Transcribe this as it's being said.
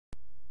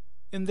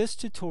In this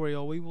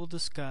tutorial, we will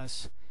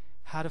discuss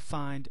how to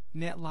find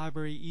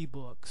NetLibrary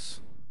ebooks,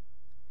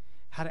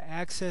 how to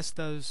access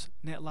those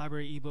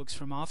NetLibrary ebooks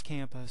from off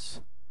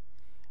campus,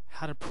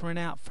 how to print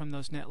out from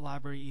those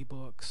NetLibrary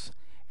ebooks,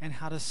 and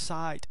how to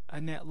cite a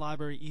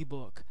NetLibrary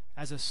ebook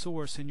as a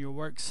source in your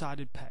Works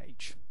Cited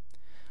page.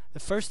 The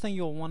first thing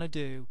you'll want to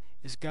do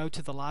is go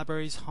to the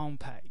library's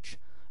homepage.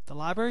 The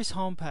library's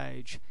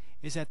homepage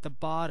is at the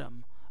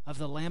bottom of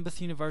the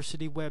Lambuth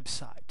University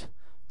website.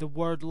 The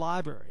word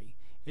library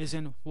is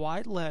in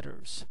white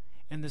letters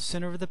in the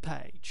center of the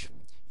page.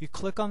 You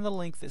click on the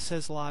link that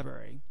says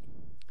library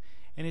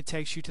and it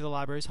takes you to the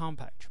library's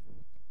homepage.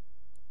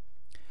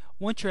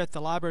 Once you're at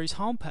the library's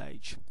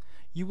homepage,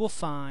 you will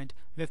find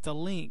that the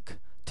link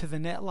to the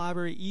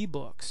NetLibrary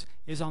ebooks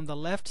is on the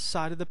left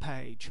side of the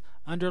page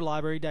under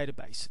library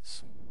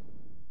databases.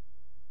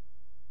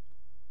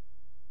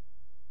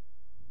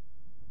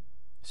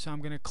 So I'm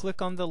going to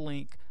click on the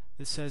link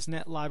that says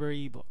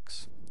NetLibrary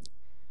ebooks.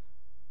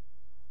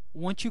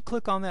 Once you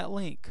click on that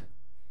link,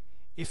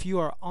 if you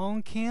are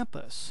on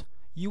campus,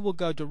 you will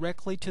go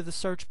directly to the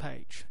search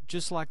page,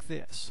 just like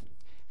this.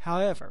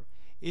 However,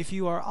 if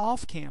you are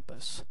off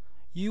campus,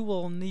 you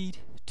will need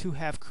to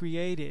have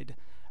created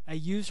a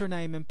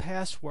username and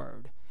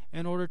password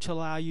in order to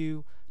allow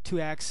you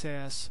to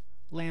access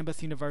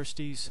Lambuth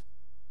University's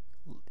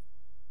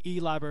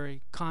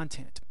eLibrary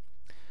content.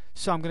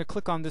 So I'm going to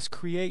click on this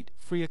Create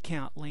Free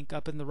Account link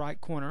up in the right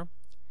corner,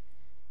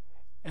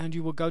 and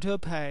you will go to a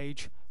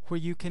page where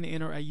you can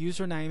enter a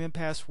username and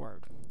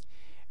password.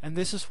 And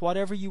this is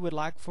whatever you would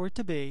like for it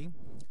to be.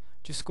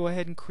 Just go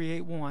ahead and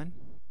create one.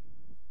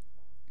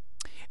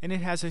 And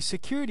it has a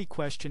security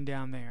question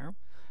down there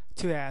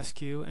to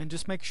ask you, and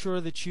just make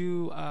sure that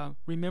you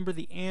remember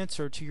the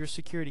answer to your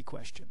security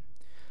question.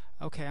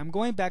 Okay, I'm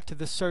going back to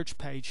the search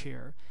page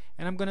here,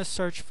 and I'm going to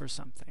search for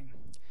something.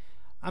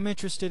 I'm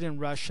interested in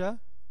Russia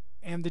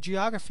and the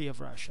geography of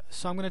Russia.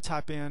 So I'm going to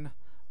type in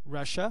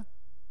Russia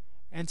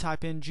and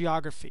type in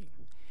geography.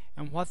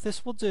 And what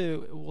this will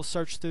do, it will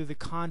search through the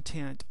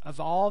content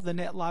of all the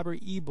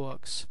NetLibrary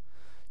ebooks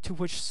to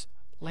which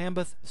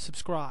Lambuth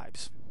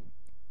subscribes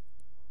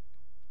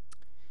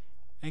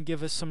and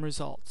give us some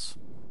results.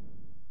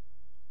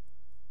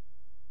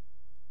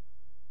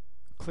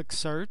 Click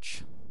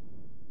search.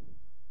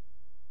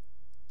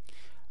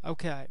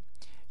 Okay,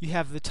 you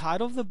have the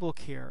title of the book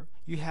here,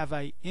 you have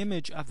an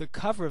image of the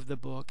cover of the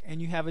book,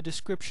 and you have a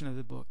description of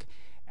the book.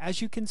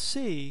 As you can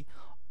see,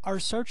 our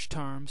search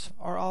terms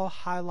are all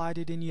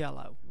highlighted in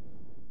yellow.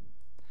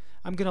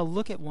 I'm going to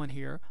look at one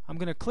here. I'm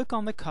going to click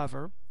on the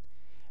cover,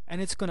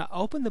 and it's going to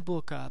open the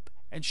book up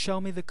and show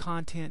me the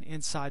content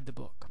inside the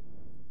book.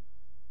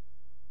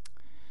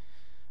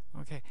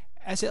 Okay,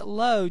 as it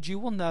loads, you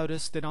will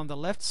notice that on the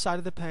left side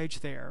of the page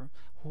there,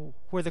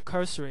 where the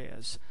cursor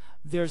is,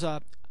 there's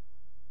a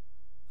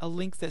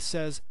link that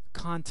says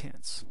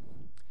Contents.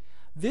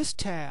 This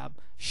tab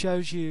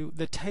shows you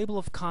the table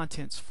of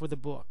contents for the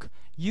book.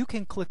 You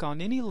can click on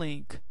any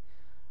link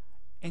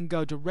and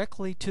go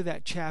directly to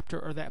that chapter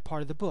or that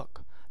part of the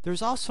book.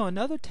 There's also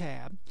another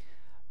tab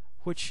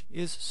which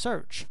is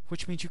Search,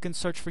 which means you can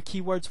search for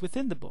keywords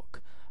within the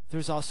book.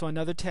 There's also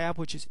another tab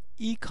which is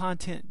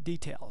E-Content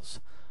Details.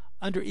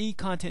 Under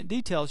E-Content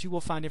Details, you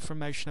will find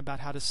information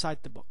about how to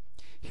cite the book.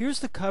 Here's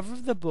the cover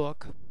of the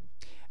book,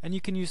 and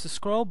you can use the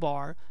scroll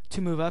bar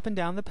to move up and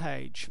down the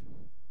page.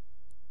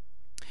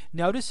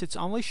 Notice it's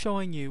only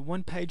showing you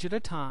one page at a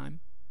time,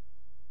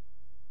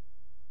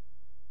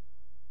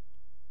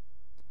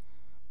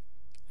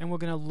 and we're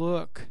going to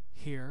look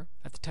here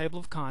at the table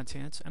of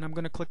contents, and I'm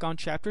going to click on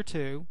chapter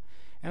 2,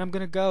 and I'm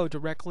going to go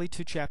directly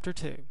to chapter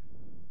 2.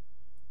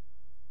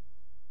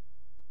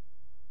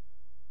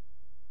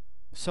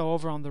 So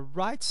over on the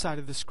right side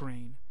of the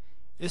screen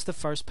is the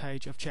first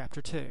page of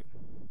chapter 2.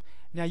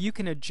 Now you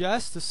can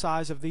adjust the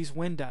size of these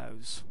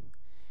windows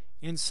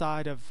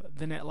inside of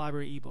the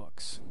NetLibrary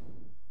ebooks.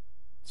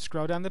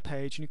 Scroll down the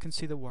page and you can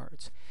see the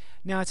words.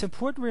 Now it's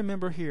important to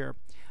remember here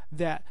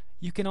that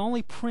you can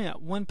only print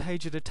one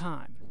page at a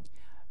time.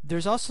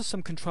 There's also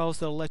some controls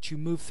that will let you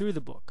move through the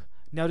book.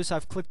 Notice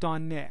I've clicked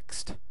on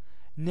Next.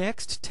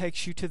 Next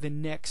takes you to the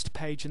next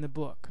page in the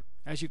book.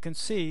 As you can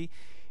see,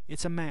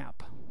 it's a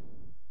map.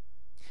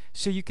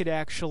 So you could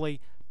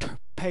actually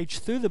page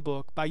through the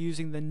book by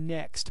using the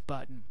Next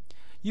button.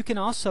 You can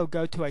also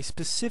go to a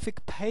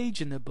specific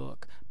page in the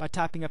book by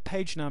typing a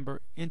page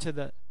number into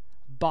the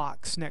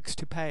box next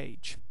to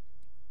page.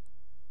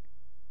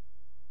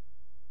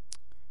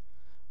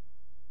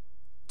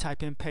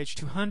 Type in page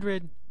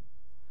 200,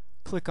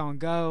 click on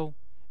Go,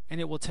 and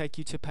it will take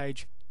you to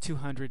page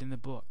 200 in the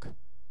book.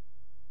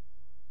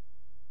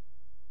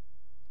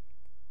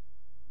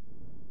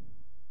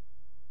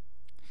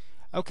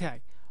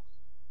 Okay,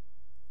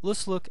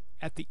 let's look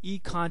at the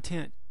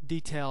E-Content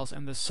Details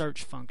and the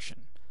search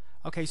function.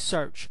 Okay,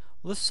 search.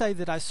 Let's say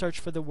that I search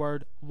for the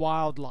word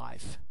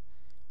wildlife.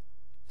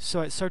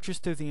 So it searches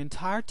through the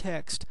entire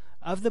text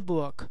of the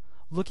book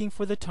looking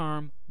for the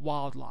term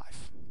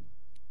wildlife.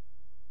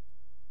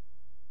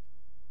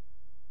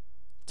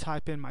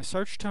 Type in my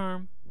search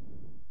term,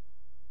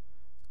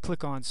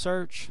 Click on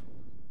search,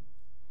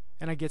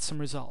 and I get some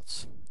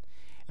results.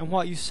 And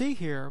what you see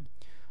here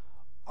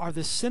are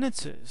the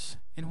sentences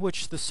in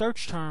which the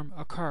search term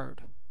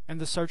occurred, and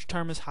the search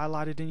term is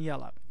highlighted in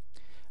yellow.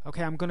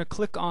 Okay, I'm going to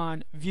click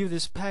on view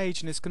this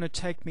page, and it's going to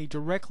take me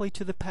directly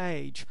to the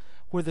page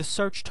where the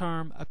search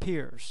term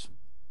appears.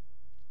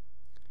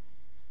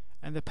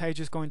 And the page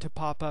is going to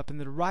pop up in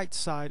the right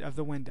side of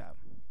the window.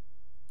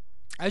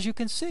 As you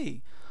can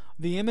see,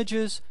 the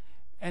images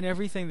and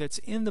everything that's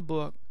in the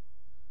book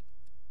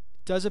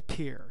does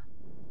appear.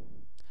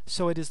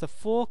 So it is the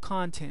full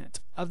content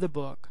of the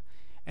book,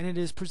 and it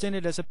is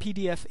presented as a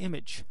PDF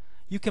image.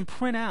 You can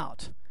print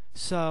out,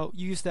 so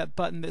you use that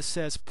button that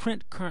says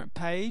print current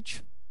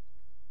page,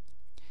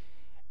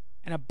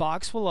 and a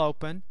box will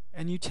open,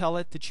 and you tell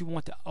it that you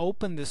want to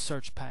open this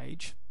search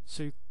page.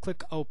 So you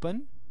click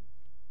open,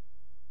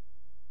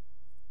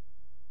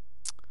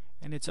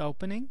 and it's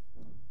opening.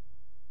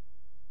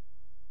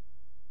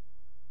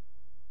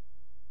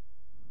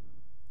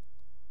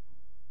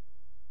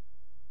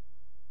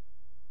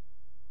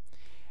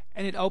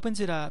 And it opens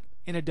it up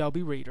in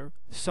Adobe Reader.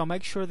 So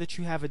make sure that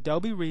you have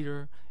Adobe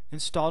Reader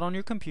installed on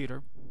your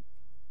computer,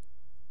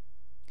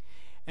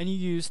 and you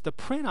use the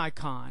print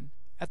icon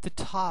at the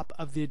top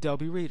of the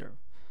Adobe Reader.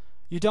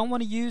 You don't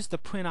want to use the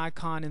print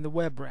icon in the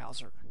web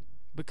browser,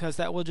 because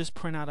that will just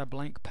print out a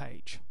blank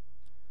page.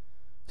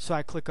 So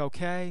I click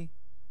OK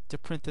to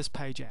print this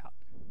page out.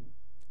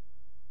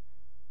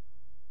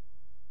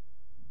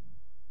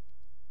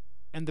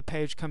 And the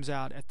page comes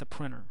out at the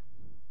printer.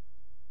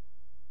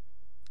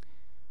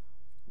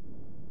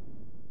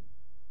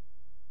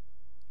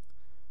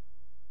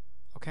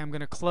 Okay, I'm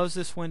going to close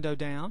this window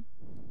down.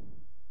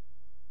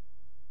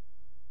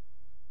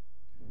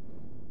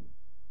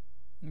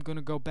 I'm going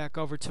to go back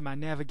over to my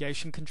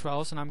navigation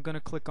controls, and I'm going to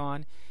click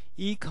on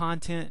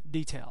e-content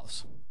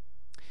details.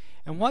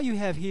 And what you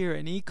have here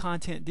in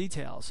e-content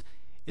details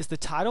is the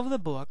title of the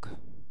book,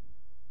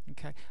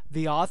 okay,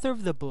 the author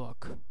of the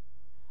book,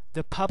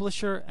 the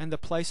publisher and the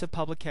place of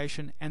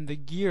publication, and the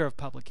year of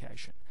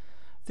publication.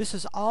 This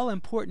is all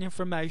important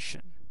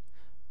information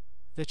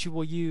that you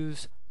will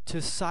use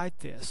to cite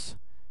this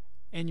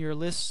in your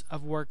lists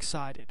of works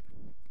cited.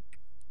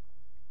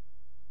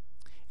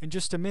 In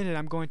just a minute,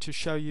 I'm going to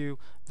show you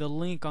the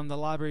link on the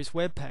library's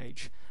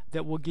webpage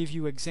that will give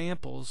you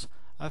examples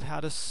of how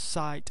to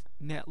cite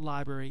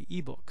NetLibrary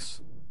ebooks.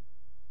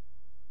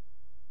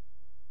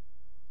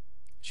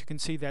 As you can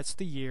see, that's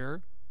the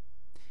year.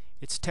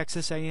 It's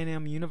Texas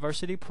A&M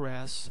University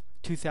Press,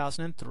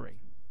 2003.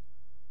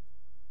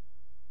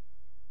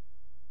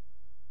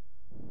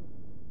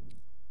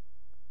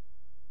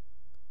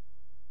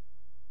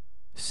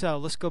 So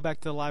let's go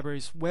back to the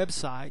library's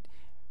website,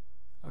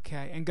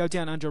 okay, and go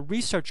down under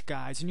research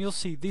guides, and you'll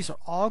see these are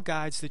all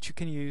guides that you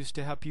can use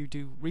to help you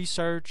do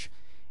research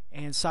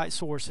and cite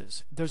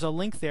sources. There's a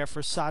link there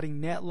for citing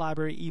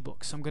NetLibrary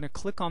ebooks. I'm going to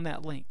click on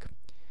that link,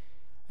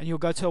 and you'll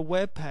go to a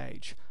web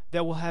page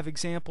that will have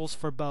examples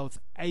for both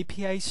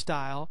APA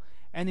style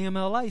and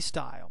MLA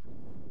style.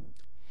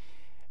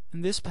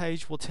 And this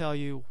page will tell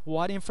you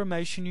what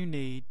information you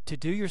need to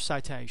do your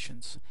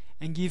citations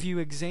and give you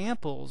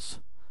examples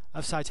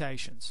of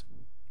citations.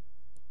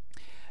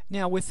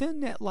 Now,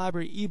 within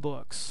NetLibrary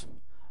ebooks,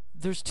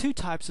 there's two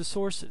types of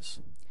sources.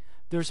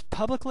 There's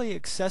publicly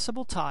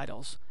accessible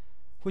titles,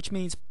 which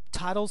means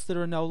titles that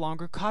are no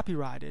longer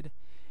copyrighted,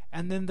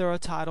 and then there are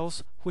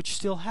titles which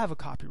still have a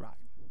copyright.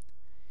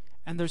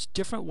 And there's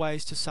different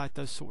ways to cite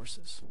those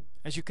sources.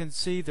 As you can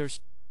see, there's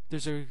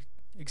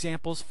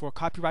examples for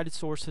copyrighted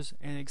sources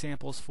and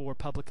examples for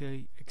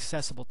publicly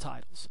accessible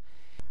titles.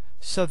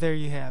 So there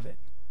you have it.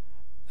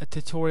 A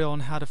tutorial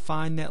on how to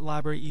find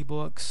NetLibrary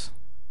ebooks,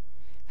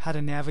 how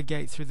to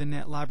navigate through the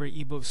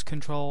NetLibrary ebooks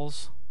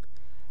controls,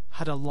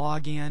 how to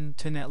log in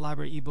to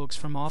NetLibrary ebooks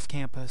from off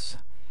campus,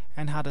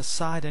 and how to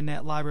cite a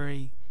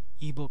NetLibrary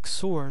ebook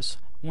source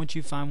once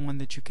you find one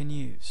that you can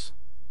use.